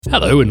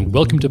Hello and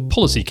welcome to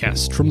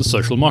Policycast from the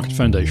Social Market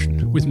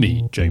Foundation with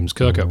me, James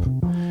Kirkup.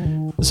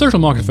 The Social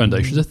Market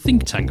Foundation is a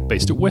think tank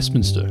based at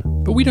Westminster,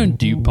 but we don't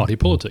do party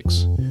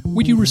politics.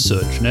 We do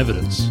research and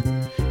evidence.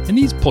 In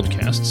these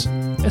podcasts,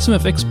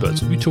 SMF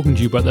experts will be talking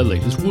to you about their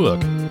latest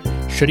work,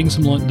 shedding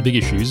some light on the big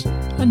issues,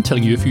 and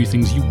telling you a few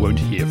things you won't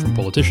hear from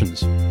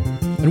politicians.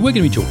 And we're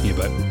going to be talking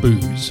about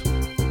booze.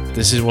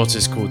 This is what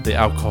is called the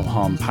alcohol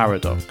harm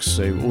paradox.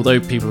 So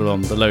although people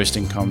on the lowest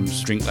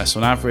incomes drink less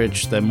on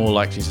average, they're more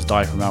likely to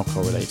die from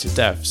alcohol-related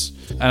deaths.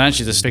 And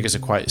actually the figures are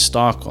quite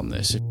stark on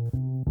this.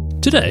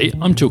 Today,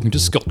 I'm talking to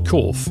Scott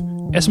Korf,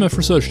 SMF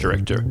Research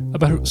Director,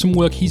 about some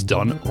work he's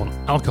done on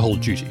alcohol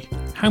duty.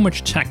 How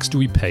much tax do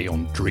we pay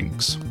on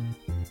drinks?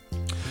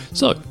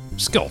 So,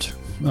 Scott,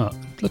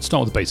 let's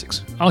start with the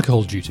basics.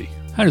 Alcohol duty.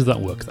 How does that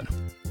work then?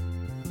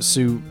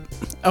 So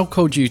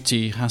alcohol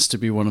duty has to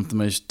be one of the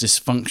most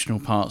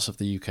dysfunctional parts of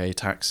the UK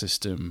tax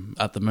system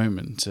at the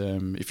moment.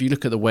 If you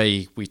look at the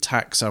way we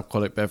tax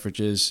alcoholic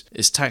beverages,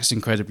 it's taxed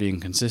incredibly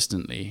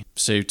inconsistently.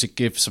 So to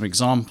give some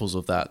examples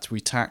of that, we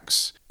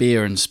tax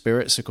beer and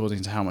spirits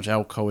according to how much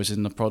alcohol is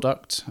in the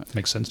product.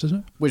 Makes sense, doesn't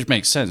it? Which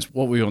makes sense.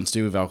 What we want to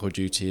do with alcohol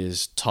duty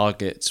is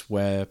target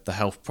where the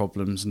health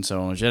problems and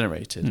so on are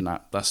generated, and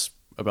that's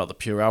about the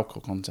pure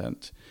alcohol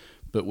content.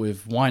 But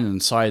with wine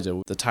and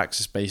cider, the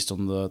tax is based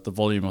on the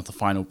volume of the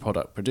final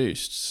product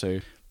produced. So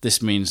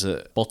this means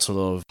that a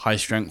bottle of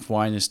high-strength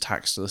wine is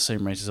taxed at the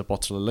same rate as a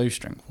bottle of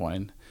low-strength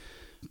wine.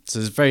 So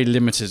there's very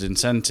limited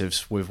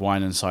incentives with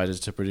wine and cider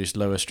to produce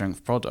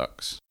lower-strength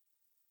products.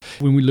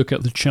 When we look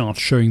at the chart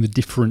showing the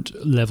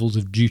different levels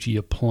of duty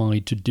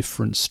applied to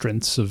different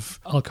strengths of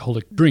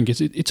alcoholic drink,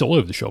 it's all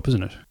over the shop,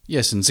 isn't it?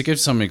 Yes, and to give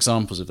some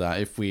examples of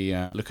that, if we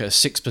look at a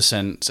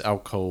 6%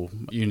 alcohol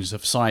unit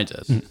of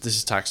cider, this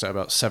is taxed at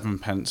about 7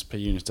 pence per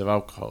unit of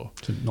alcohol.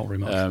 So not very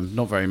much.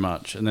 Not very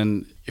much. And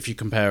then if you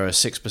compare a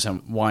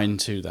 6% wine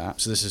to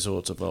that, so this is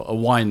sort of a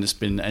wine that's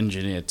been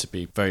engineered to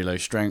be very low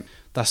strength,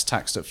 that's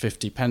taxed at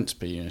 50 pence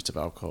per unit of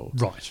alcohol.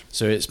 Right.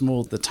 So it's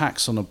more, the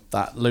tax on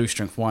that low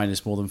strength wine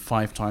is more than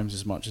 5 times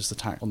as much as the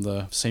tax on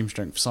the same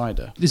strength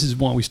cider. This is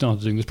why we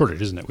started doing this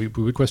project, isn't it? We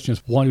would question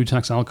us, why do we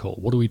tax alcohol?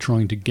 What are we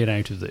trying to get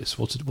out of this?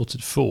 What's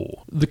it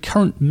for? The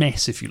current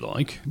mess, if you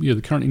like,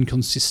 the current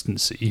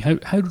inconsistency, how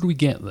did we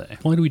get there?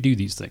 Why do we do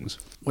these things?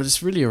 Well,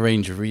 it's really a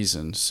range of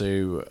reasons.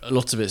 So a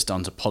lot of it's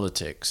down to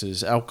politics,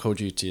 as alcohol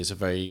duty is a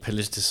very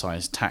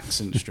politicised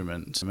tax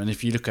instrument. And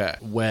if you look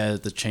at where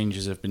the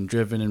changes have been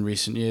driven in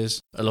recent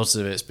years, a lot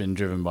of it's been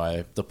driven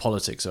by the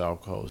politics of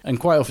alcohol. And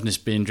quite often it's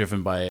been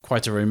driven by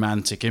quite a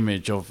romantic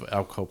image of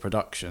alcohol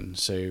production.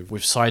 So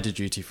with cider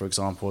duty, for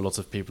example, a lot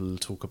of people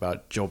talk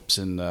about jobs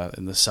in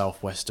the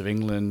southwest of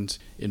England,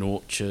 in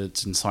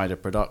orchards, in cider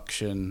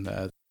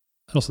production.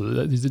 Also,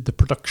 the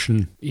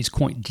production is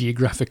quite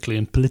geographically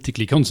and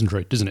politically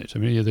concentrated, isn't it? I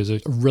mean, there's a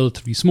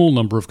relatively small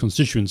number of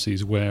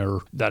constituencies where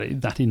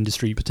that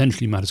industry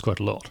potentially matters quite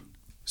a lot.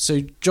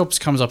 So jobs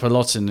comes up a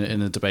lot in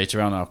the debate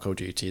around alcohol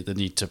duty, the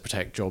need to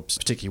protect jobs,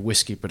 particularly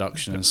whiskey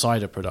production and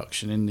cider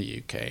production in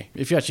the UK.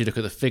 If you actually look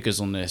at the figures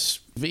on this,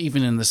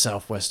 even in the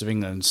southwest of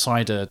England,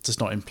 cider does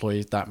not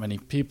employ that many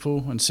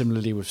people, and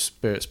similarly with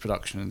spirits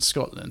production in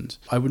Scotland.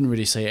 I wouldn't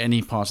really say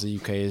any part of the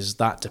UK is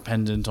that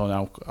dependent on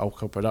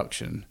alcohol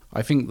production.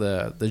 I think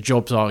the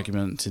jobs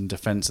argument in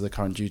defence of the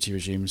current duty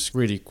regime is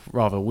really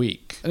rather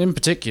weak. And in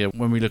particular,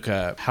 when we look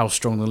at how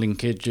strong the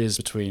linkage is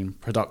between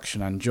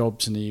production and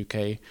jobs in the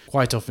UK,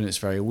 quite often it's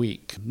very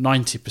weak.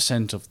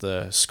 90% of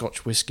the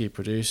Scotch whisky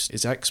produced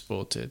is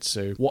exported.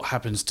 So what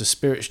happens to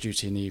spirits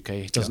duty in the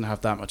UK doesn't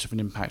have that much of an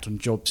impact on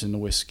jobs in the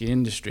whisky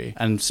industry.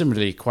 And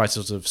similarly, quite a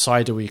lot of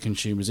cider we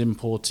consume is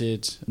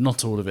imported.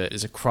 Not all of it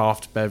is a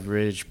craft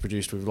beverage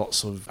produced with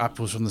lots of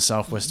apples from the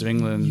southwest of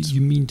England. You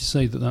mean to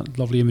say that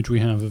lovely image we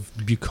have of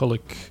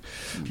bucolic,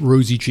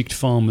 rosy-cheeked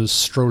farmers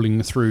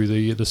strolling through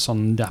the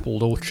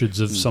sun-dappled orchards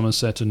of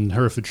Somerset and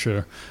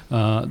Herefordshire,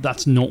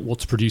 that's not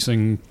what's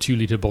producing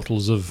 2-litre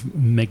bottles of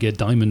Mega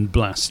Diamond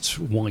Blast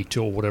White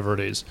or whatever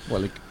it is.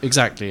 Well,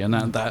 exactly,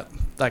 and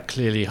that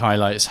clearly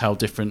highlights how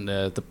different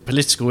the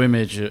political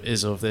image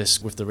is of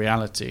this with the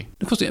reality.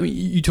 Of course, I mean,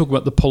 you talk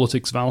about the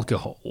politics of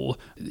alcohol.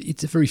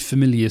 It's a very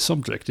familiar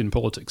subject in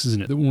politics,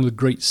 isn't it? One of the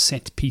great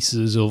set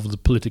pieces of the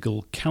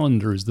political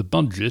calendar is the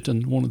budget,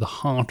 and one of the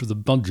heart of the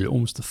budget,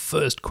 almost the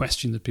first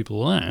question that people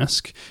will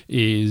ask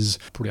is,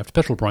 probably after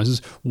petrol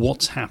prices,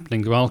 what's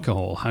happening to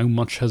alcohol? How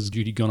much has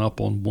duty gone up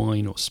on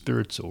wine or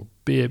spirits or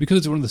beer? Because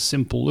it's one of the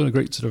simple and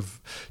great sort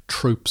of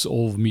tropes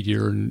of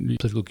media and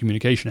political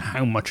communication.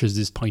 How much has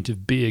this pint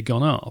of beer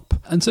gone up?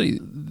 And so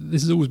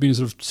this has always been a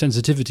sort of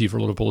sensitivity for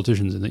a lot of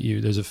politicians in that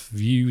there's a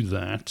view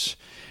that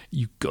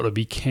you've got to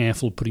be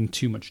careful putting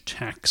too much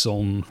tax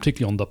on,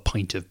 particularly on the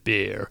pint of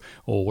beer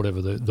or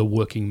whatever the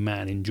working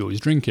man enjoys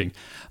drinking.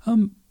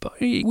 But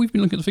we've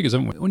been looking at the figures,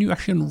 haven't we? When you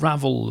actually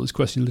unravel this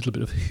question a little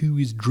bit of who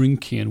is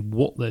drinking and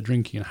what they're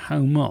drinking and how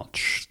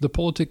much, the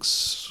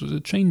politics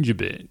change a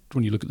bit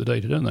when you look at the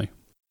data, don't they?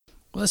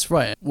 Well, that's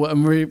right.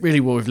 And really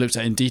what we've looked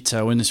at in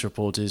detail in this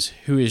report is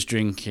who is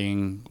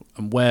drinking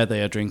and where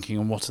they are drinking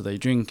and what are they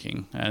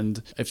drinking.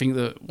 And I think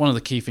that one of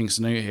the key things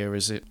to note here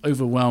is that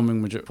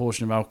overwhelming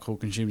portion of alcohol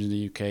consumed in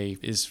the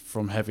UK is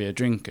from heavier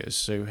drinkers.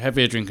 So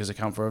heavier drinkers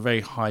account for a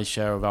very high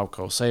share of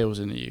alcohol sales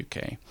in the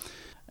UK.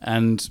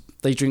 And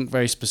they drink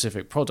very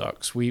specific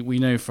products. We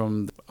know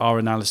from our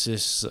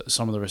analysis,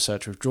 some of the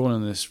research we've drawn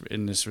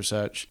in this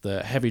research,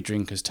 that heavy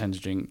drinkers tend to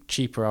drink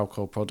cheaper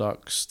alcohol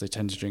products. They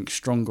tend to drink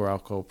stronger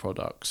alcohol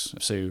products.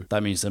 So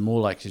that means they're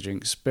more likely to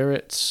drink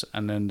spirits,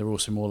 and then they're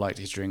also more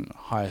likely to drink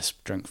higher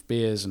strength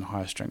beers and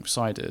higher strength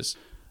ciders.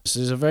 So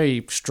there's a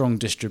very strong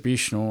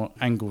distributional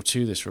angle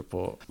to this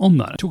report. On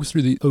that, talk us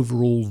through the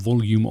overall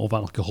volume of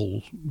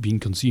alcohol being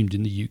consumed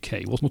in the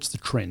UK. What's the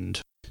trend?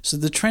 So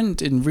the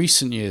trend in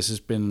recent years has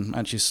been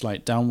actually a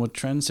slight downward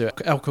trend. So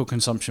alcohol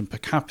consumption per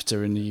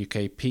capita in the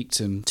UK peaked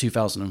in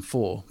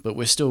 2004, but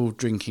we're still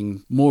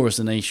drinking more as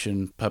a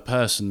nation per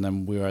person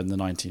than we were in the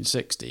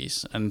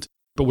 1960s.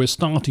 But we're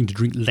starting to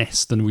drink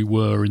less than we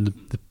were in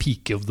the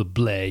peak of the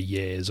Blair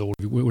years, or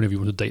whenever you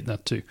want to date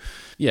that to.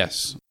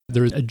 Yes.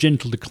 There is a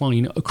gentle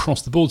decline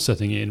across the board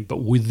setting in,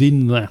 but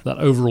within that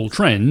overall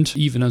trend,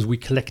 even as we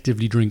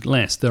collectively drink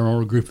less, there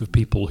are a group of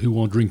people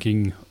who are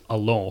drinking a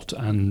lot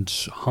and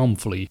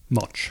harmfully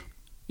much.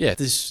 Yeah,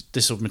 this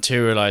sort of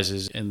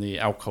materialises in the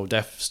alcohol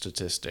death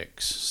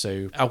statistics.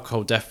 So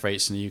alcohol death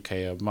rates in the UK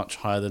are much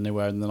higher than they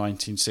were in the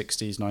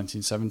 1960s,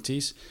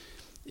 1970s.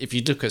 If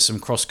you look at some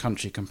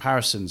cross-country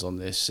comparisons on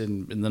this,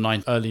 in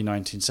the early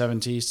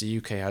 1970s, the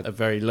UK had a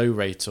very low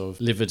rate of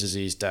liver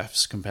disease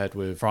deaths compared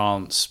with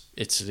France,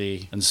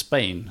 Italy and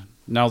Spain.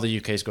 Now the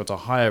UK's got a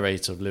higher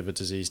rate of liver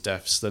disease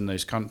deaths than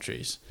those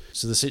countries.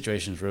 So the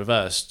situation's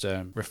reversed,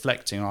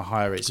 reflecting our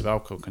higher rates of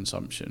alcohol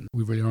consumption.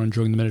 We really are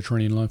enjoying the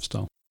Mediterranean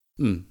lifestyle.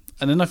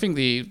 And then I think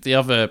the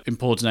other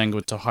important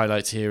angle to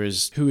highlight here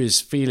is who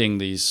is feeling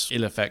these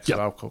ill effects of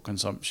alcohol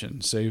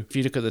consumption. So if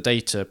you look at the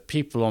data,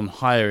 people on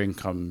higher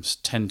incomes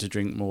tend to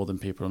drink more than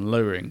people on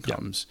lower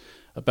incomes.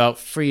 About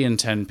 3 in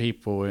 10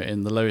 people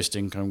in the lowest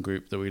income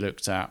group that we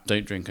looked at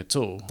don't drink at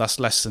all. That's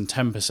less than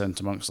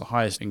 10% amongst the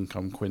highest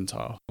income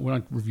quintile. When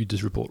I reviewed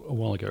this report a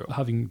while ago,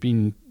 having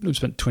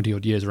spent 20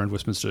 odd years around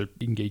Westminster,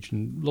 engaged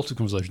in lots of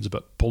conversations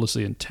about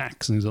policy and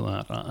tax and things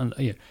like that,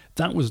 and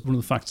that was one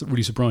of the facts that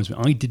really surprised me.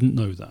 I didn't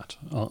know that.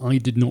 I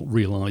did not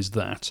realise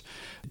that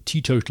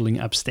teetotaling,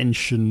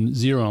 abstention,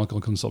 zero alcohol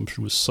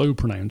consumption was so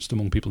pronounced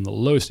among people in the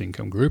lowest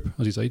income group.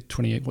 As you say,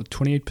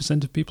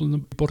 28% of people in the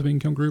bottom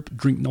income group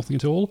drink nothing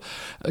at all,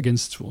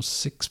 against 6%,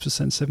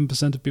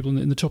 7% of people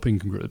in the top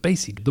income group.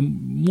 Basically, the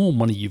more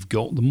money you've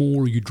got, the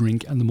more you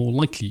drink and the more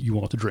likely you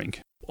are to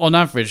drink. On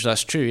average,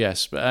 that's true,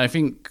 yes. But I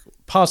think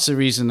part of the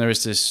reason there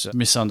is this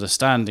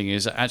misunderstanding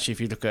is that actually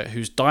if you look at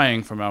who's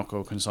dying from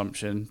alcohol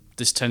consumption,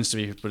 this tends to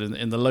be people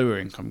in the lower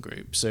income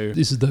group. So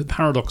this is the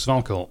paradox of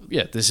alcohol.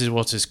 Yeah, this is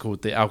what is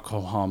called the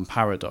alcohol harm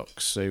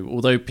paradox. So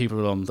although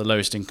people on the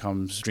lowest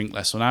incomes drink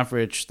less on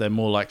average, they're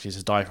more likely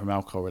to die from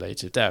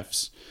alcohol-related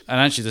deaths. And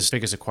actually the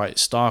figures are quite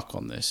stark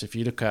on this. If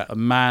you look at a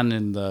man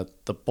in the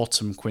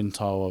bottom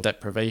quintile of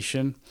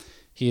deprivation,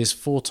 he is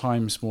 4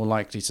 times more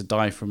likely to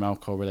die from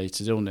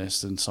alcohol-related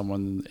illness than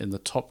someone in the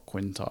top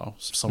quintile,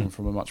 someone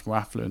from a much more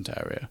affluent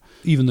area.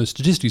 Even though,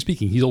 statistically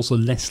speaking, he's also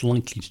less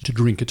likely to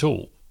drink at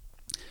all.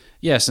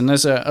 Yes, and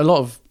there's a lot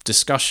of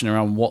discussion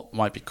around what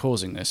might be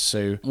causing this.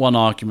 So one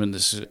argument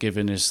that's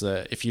given is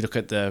that if you look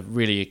at the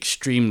really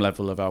extreme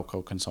level of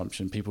alcohol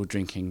consumption, people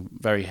drinking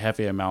very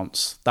heavy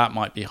amounts, that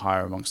might be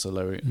higher amongst the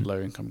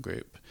low income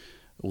group.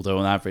 Although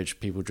on average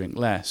people drink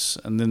less.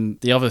 And then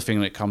the other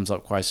thing that comes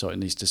up quite a lot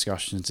in these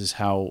discussions is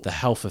how the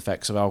health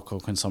effects of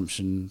alcohol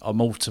consumption are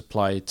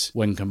multiplied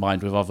when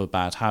combined with other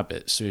bad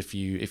habits. So if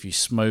you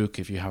smoke,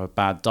 if you have a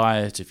bad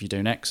diet, if you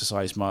don't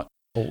exercise much,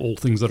 all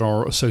things that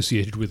are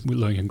associated with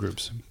low-income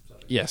groups.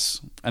 Yes,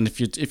 and if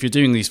you're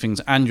doing these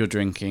things and you're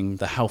drinking,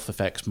 the health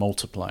effects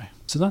multiply.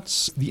 So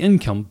that's the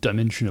income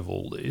dimension of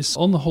all this.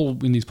 On the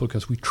whole, in these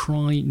podcasts, we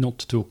try not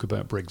to talk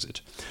about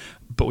Brexit.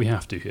 But we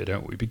have to here,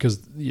 don't we?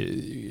 Because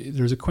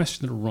there's a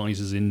question that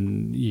arises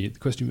in the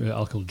question of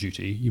alcohol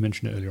duty. You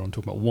mentioned it earlier on,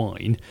 talking about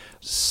wine.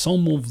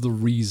 Some of the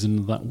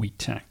reason that we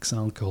tax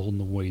alcohol in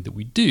the way that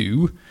we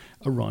do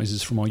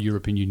arises from our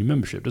European Union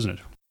membership, doesn't it?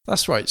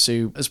 That's right.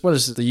 So as well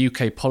as the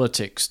UK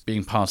politics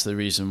being part of the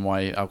reason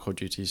why alcohol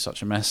duty is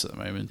such a mess at the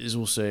moment, it's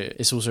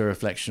also a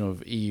reflection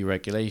of EU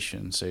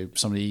regulation. So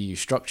some of the EU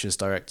structures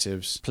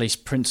directives place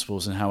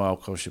principles in how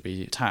alcohol should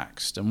be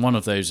taxed. And one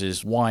of those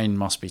is wine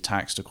must be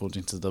taxed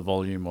according to the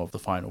volume of the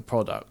final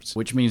product,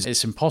 which means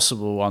it's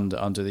impossible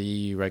under the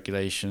EU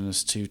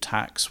regulations to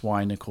tax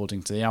wine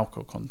according to the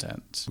alcohol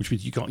content. Which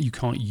means you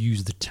can't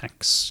use the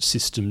tax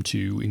system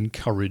to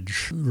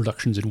encourage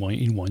reductions in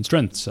wine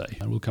strength, say.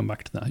 And we'll come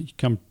back to that. You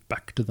come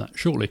back to that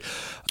shortly.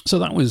 So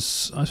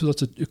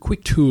that's a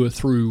quick tour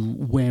through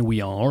where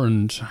we are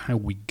and how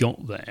we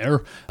got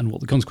there and what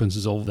the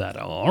consequences of that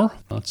are.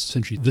 That's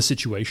essentially the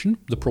situation,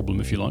 the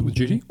problem, if you like, with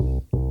duty.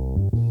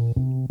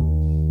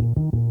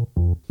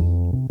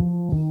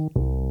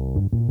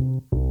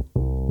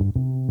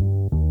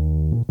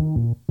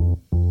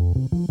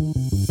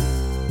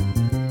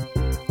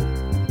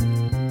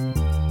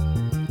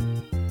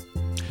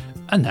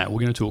 And now we're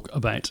going to talk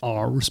about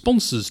our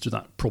responses to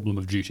that problem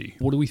of duty.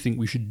 What do we think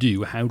we should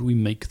do? How do we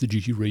make the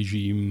duty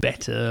regime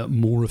better,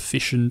 more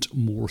efficient,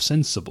 more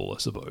sensible, I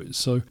suppose?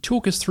 So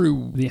talk us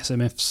through the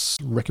SMF's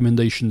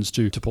recommendations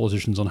to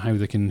politicians on how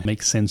they can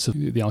make sense of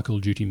the alcohol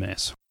duty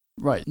mess.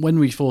 Right. When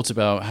we thought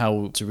about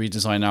how to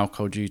redesign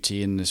alcohol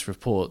duty in this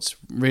report,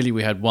 really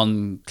we had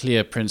one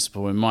clear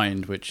principle in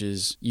mind, which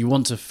is you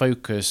want to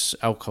focus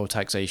alcohol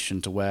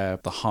taxation to where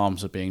the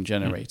harms are being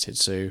generated.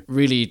 So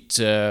really,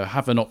 to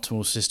have an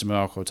optimal system of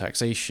alcohol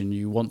taxation,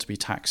 you want to be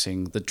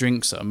taxing the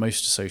drinks that are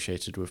most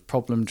associated with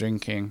problem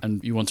drinking,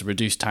 and you want to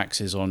reduce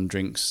taxes on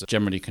drinks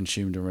generally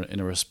consumed in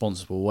a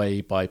responsible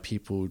way by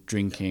people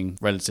drinking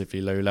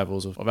relatively low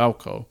levels of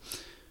alcohol.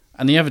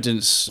 And the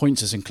evidence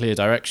points us in clear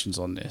directions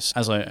on this.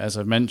 As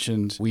I've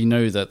mentioned, we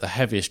know that the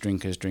heaviest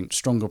drinkers drink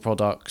stronger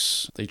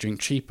products, they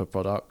drink cheaper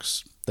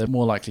products. They're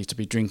more likely to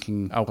be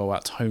drinking alcohol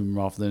at home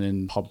rather than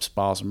in pubs,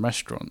 bars and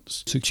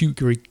restaurants. So two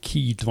very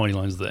key dividing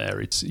lines there.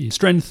 It's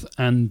strength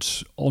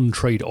and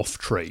on-trade,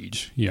 off-trade.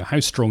 How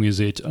strong is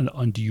it?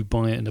 And do you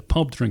buy it in a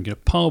pub to drink in a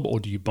pub, or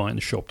do you buy it in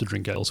a shop to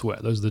drink elsewhere?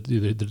 Those are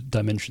the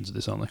dimensions of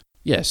this, aren't they?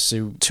 Yes,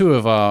 so 2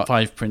 of our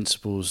 5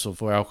 principles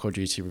for alcohol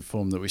duty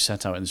reform that we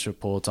set out in this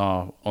report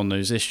are on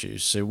those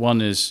issues. So one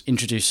is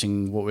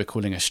introducing what we're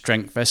calling a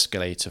strength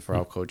escalator for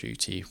alcohol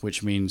duty,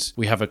 which means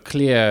we have a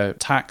clear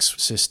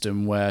tax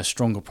system where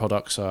stronger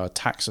products are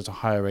taxed at a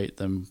higher rate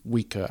than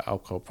weaker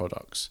alcohol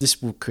products.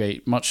 This will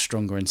create much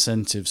stronger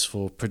incentives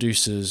for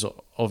producers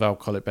of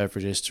alcoholic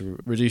beverages to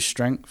reduce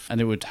strength,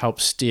 and it would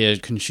help steer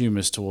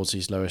consumers towards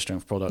these lower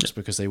strength products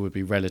because they would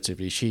be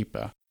relatively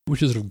cheaper.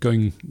 Which is sort of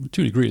going,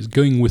 to a degree, is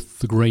going with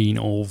the grain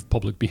of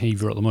public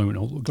behaviour at the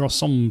moment. There are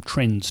some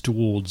trends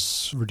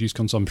towards reduced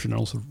consumption and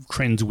also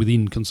trends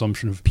within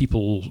consumption of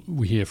people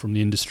we hear from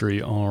the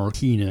industry are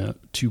keener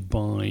to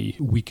buy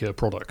weaker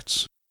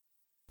products.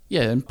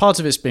 Yeah, and part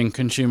of it's being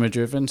consumer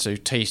driven, so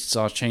tastes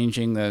are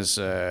changing. There's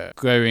a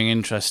growing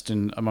interest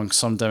amongst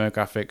some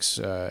demographics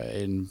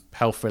in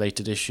health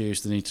related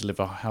issues. They need to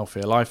live a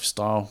healthier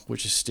lifestyle,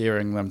 which is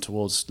steering them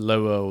towards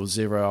lower or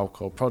zero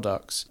alcohol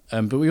products.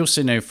 But we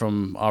also know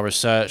from our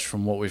research,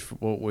 from what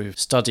we've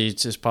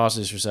studied as part of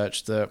this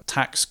research, that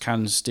tax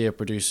can steer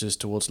producers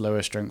towards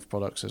lower strength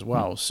products as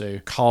well. So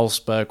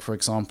Carlsberg, for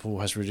example,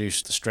 has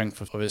reduced the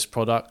strength of its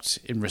product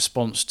in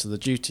response to the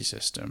duty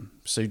system.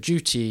 So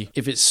duty,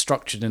 if it's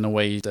structured in a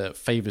way that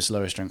favours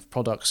lower strength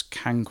products,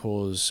 can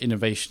cause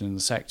innovation in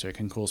the sector. It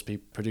can cause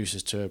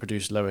producers to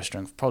produce lower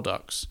strength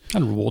products.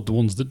 And reward the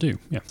ones that do.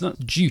 Yeah.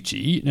 That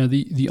duty, now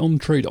the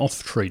on-trade,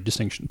 off-trade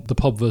distinction, the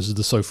pub versus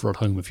the sofa at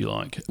home, if you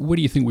like. Where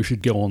do you think we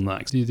should go on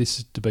that?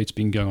 This debate's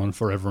been going on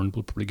forever and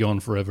will probably go on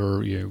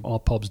forever. Are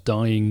pubs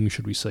dying?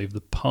 Should we save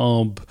the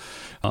pub?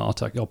 Are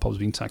pubs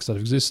being taxed out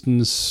of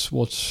existence?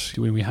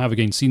 When we have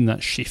again seen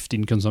that shift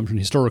in consumption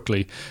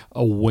historically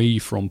away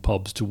from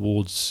pubs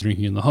towards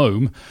drinking in the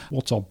home,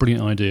 what's our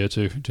brilliant idea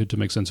to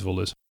make sense of all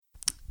this?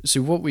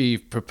 So what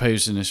we've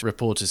proposed in this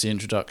report is the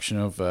introduction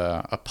of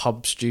a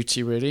pubs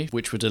duty, really,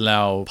 which would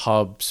allow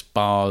pubs,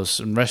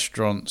 bars and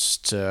restaurants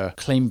to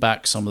claim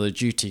back some of the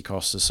duty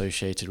costs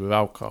associated with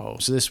alcohol.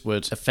 So this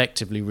would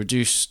effectively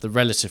reduce the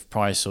relative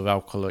price of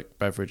alcoholic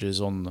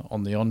beverages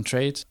on the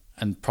on-trade,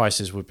 and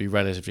prices would be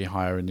relatively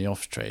higher in the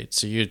off-trade.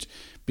 So you'd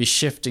be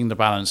shifting the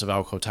balance of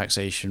alcohol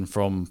taxation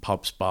from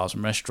pubs, bars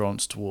and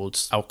restaurants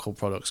towards alcohol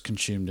products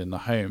consumed in the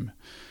home.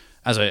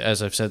 As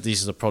I've said,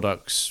 these are the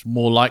products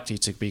more likely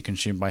to be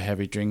consumed by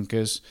heavy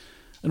drinkers.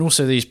 And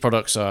also these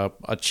products are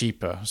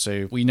cheaper.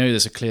 So we know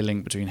there's a clear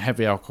link between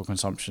heavy alcohol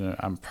consumption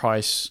and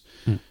price.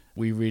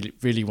 We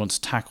really want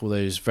to tackle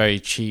those very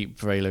cheap,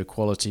 very low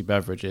quality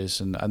beverages.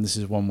 And this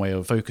is one way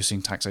of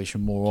focusing taxation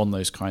more on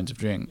those kinds of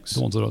drinks.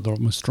 The ones that are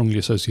most strongly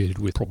associated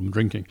with problem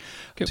drinking.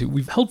 Okay, so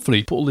we've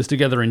helpfully put all this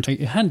together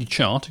into a handy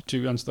chart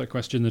to answer that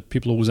question that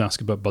people always ask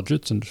about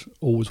budgets and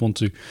always want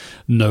to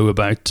know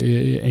about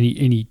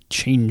any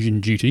change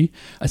in duty.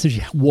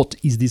 Essentially, what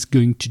is this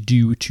going to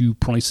do to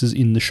prices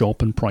in the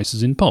shop and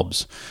prices in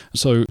pubs?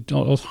 So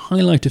I'll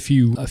highlight a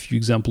few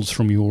examples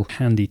from your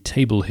handy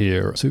table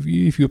here. So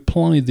if you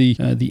apply the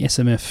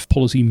SMF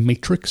policy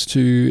matrix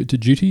to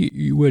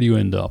duty, where do you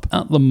end up?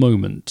 At the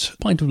moment, a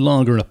pint of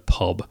lager in a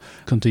pub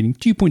containing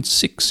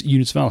 2.6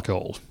 units of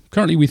alcohol.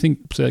 Currently, we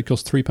think it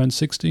costs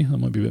 £3.60. That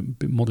might be a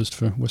bit modest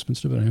for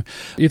Westminster, but anyway.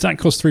 If that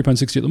costs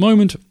 £3.60 at the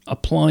moment,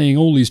 applying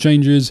all these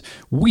changes,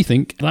 we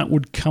think that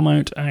would come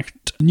out at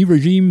new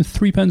regime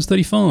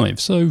 £3.35,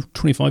 so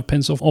 25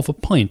 pence off a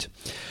pint.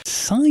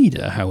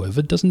 Cider,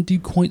 however, doesn't do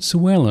quite so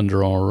well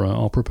under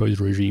our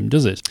proposed regime,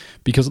 does it?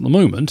 Because at the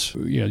moment,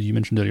 you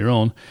mentioned earlier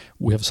on,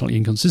 we have a slightly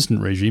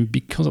inconsistent regime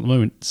because at the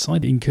moment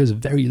cider incurs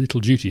very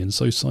little duty, and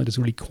so cider is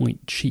really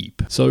quite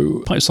cheap. So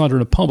a pint of cider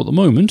in a pub at the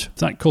moment,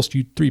 that costs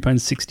you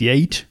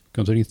 £3.68,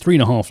 containing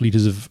 3.5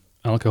 litres of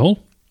alcohol.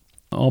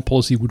 Our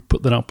policy would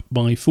put that up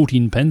by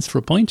 14 pence for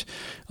a pint,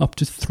 up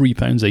to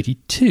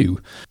 £3.82.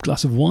 A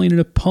glass of wine in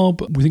a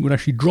pub, we think would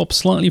actually drop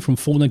slightly from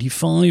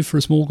 £4.95 for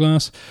a small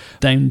glass,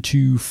 down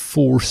to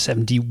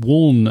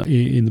 £4.71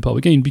 in the pub,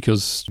 again,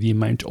 because the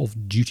amount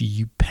of duty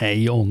you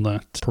pay on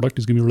that product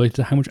is going to be related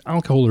to how much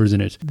alcohol there is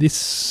in it.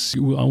 This,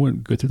 I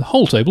won't go through the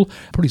whole table,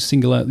 probably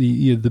single out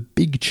the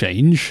big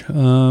change.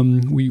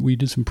 We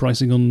did some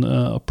pricing on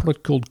a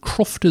product called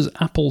Crofters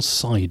Apple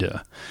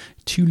Cider.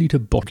 2-litre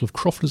bottle of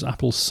Crofters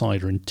Apple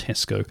Cider in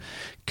Tesco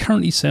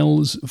currently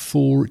sells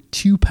for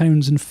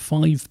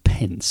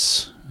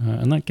 £2.05,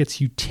 and that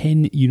gets you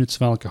 10 units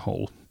of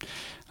alcohol.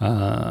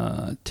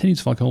 10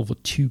 units of alcohol for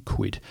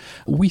 £2.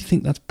 We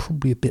think that's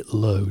probably a bit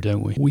low,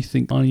 don't we? We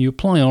think when you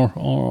apply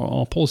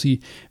our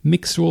policy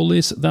mix to all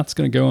this, that's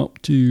going to go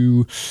up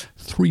to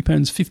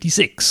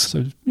 £3.56. So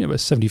a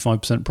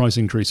 75% price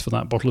increase for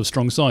that bottle of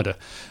strong cider.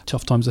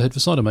 Tough times ahead for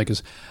cider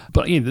makers.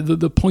 But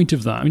the point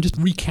of that, just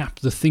recap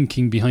the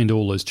thinking behind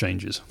all those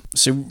changes.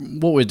 So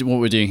what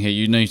we're doing here,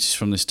 you notice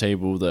from this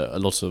table that a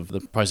lot of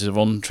the prices of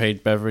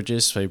on-trade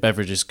beverages, so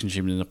beverages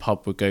consumed in a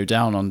pub, would go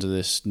down under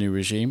this new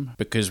regime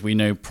because we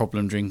know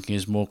problem drinking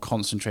is more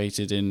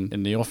concentrated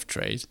in the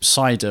off-trade.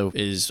 Cider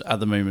is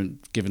at the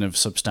moment given a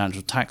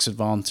substantial tax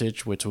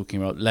advantage. We're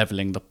talking about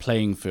levelling the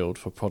playing field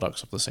for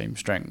products of the same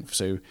strength.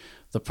 So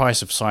the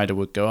price of cider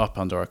would go up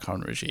under our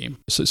current regime.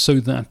 So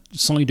that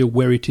cider,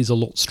 where it is a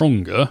lot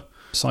stronger,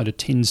 cider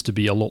tends to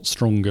be a lot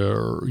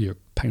stronger,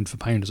 pound for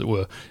pound, as it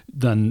were,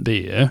 than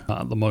beer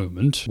at the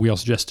moment. We are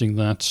suggesting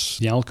that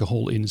the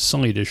alcohol in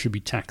cider should be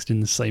taxed in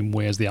the same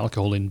way as the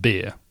alcohol in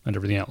beer and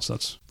everything else.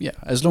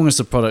 As long as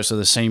the products are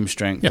the same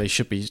strength, they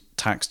should be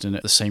taxed in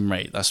at the same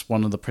rate. That's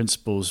one of the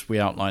principles we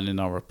outline in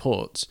our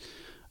reports.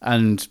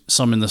 And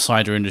some in the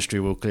cider industry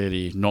will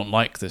clearly not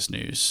like this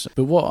news.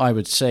 But what I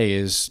would say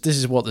is this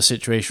is what the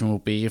situation will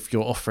be if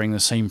you're offering the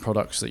same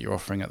products that you're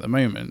offering at the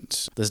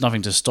moment. There's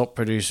nothing to stop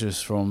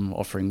producers from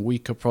offering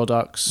weaker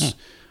products.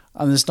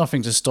 And there's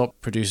nothing to stop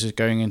producers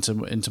going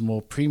into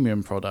more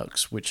premium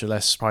products, which are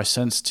less price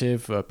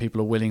sensitive.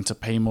 People are willing to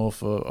pay more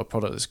for a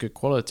product that's good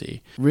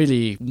quality.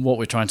 Really, what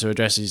we're trying to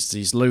address is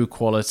these low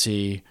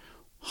quality,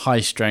 high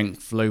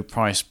strength, low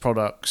price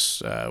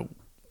products,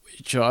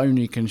 which are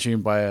only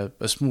consumed by a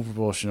small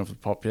proportion of the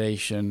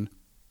population,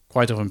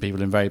 quite often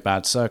people in very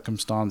bad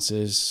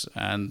circumstances.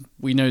 And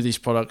we know these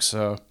products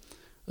are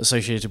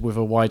associated with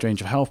a wide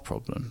range of health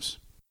problems.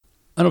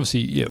 And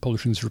obviously,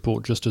 publishing this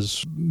report just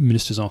as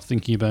ministers are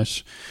thinking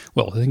about,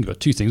 they're thinking about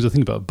two things. They're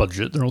thinking about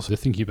budget, they're also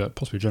thinking about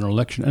possibly a general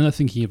election, and they're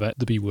thinking about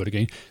the B word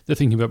again, they're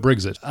thinking about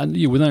Brexit. And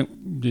without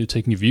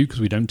taking a view, because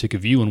we don't take a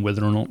view on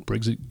whether or not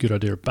Brexit, good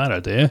idea or bad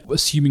idea,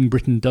 assuming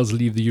Britain does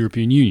leave the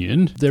European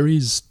Union, there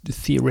is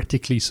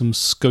theoretically some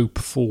scope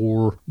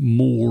for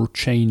more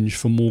change,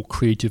 for more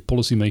creative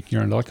policy making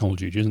around alcohol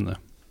duty, isn't there?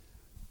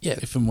 Yeah,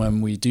 if and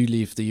when we do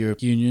leave the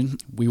European Union,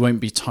 we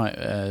won't be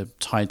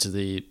tied to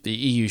the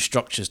EU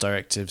structures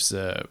directives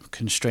that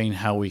constrain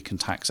how we can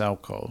tax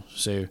alcohol.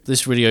 So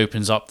this really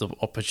opens up the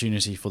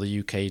opportunity for the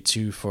UK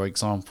to, for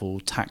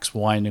example, tax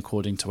wine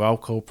according to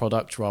alcohol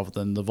product rather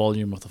than the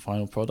volume of the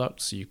final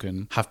product. So you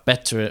can have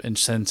better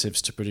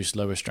incentives to produce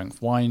lower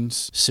strength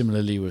wines.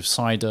 Similarly with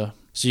cider.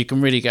 So you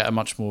can really get a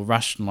much more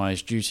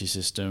rationalised duty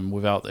system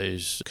without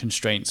those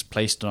constraints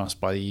placed on us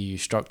by the EU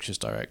structures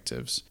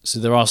directives. So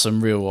there are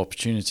some real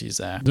opportunities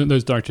there.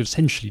 Those directives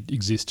essentially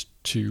exist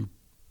to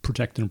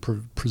protect and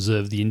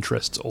preserve the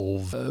interests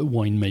of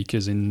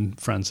winemakers in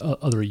France,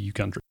 other EU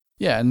countries.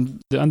 Yeah,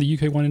 and the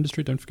UK wine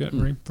industry, don't forget,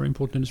 very, very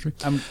important industry.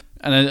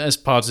 And as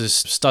part of this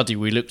study,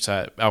 we looked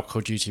at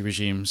alcohol duty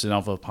regimes in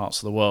other parts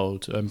of the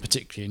world,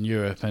 particularly in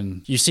Europe,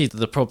 and you see that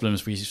the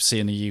problems we see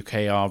in the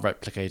UK are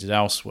replicated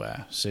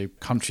elsewhere. So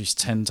countries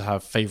tend to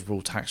have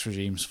favourable tax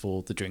regimes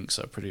for the drinks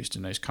that are produced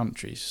in those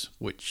countries,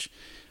 which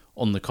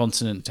on the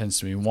continent tends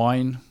to be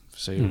wine.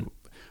 So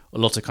a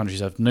lot of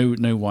countries have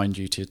no wine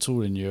duty at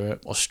all in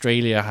Europe.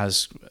 Australia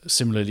has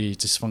similarly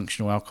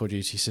dysfunctional alcohol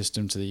duty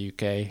system to the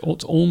UK.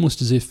 It's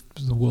almost as if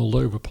the world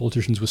over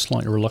politicians were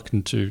slightly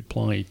reluctant to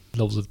apply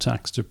levels of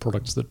tax to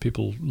products that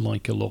people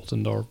like a lot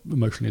and are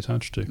emotionally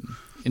attached to.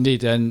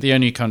 Indeed, and the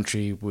only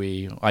country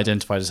we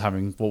identified as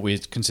having what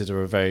we'd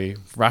consider a very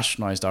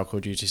rationalised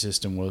alcohol duty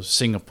system was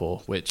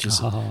Singapore, which is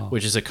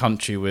a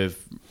country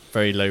with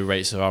very low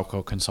rates of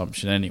alcohol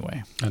consumption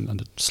anyway. And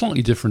a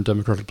slightly different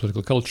democratic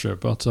political culture.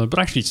 But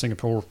actually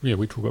Singapore,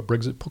 we talk about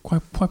Brexit,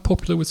 quite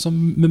popular with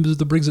some members of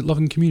the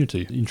Brexit-loving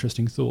community.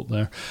 Interesting thought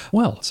there.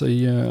 Well, it's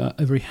a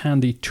very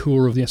handy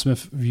tour of the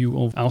SMF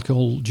view of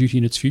alcohol duty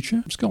in its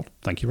future. Scott,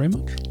 thank you very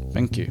much.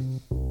 Thank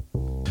you.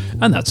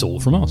 And that's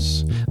all from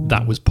us.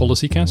 That was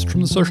Policycast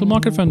from the Social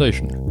Market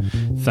Foundation.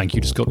 Thank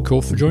you to Scott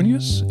Korf for joining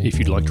us. If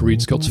you'd like to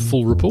read Scott's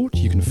full report,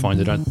 you can find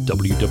it at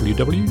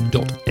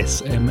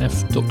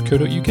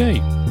www.smf.co.uk.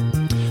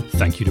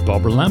 Thank you to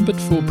Barbara Lambert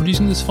for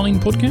producing this fine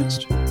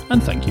podcast,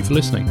 and thank you for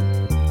listening.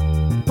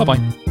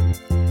 Bye-bye.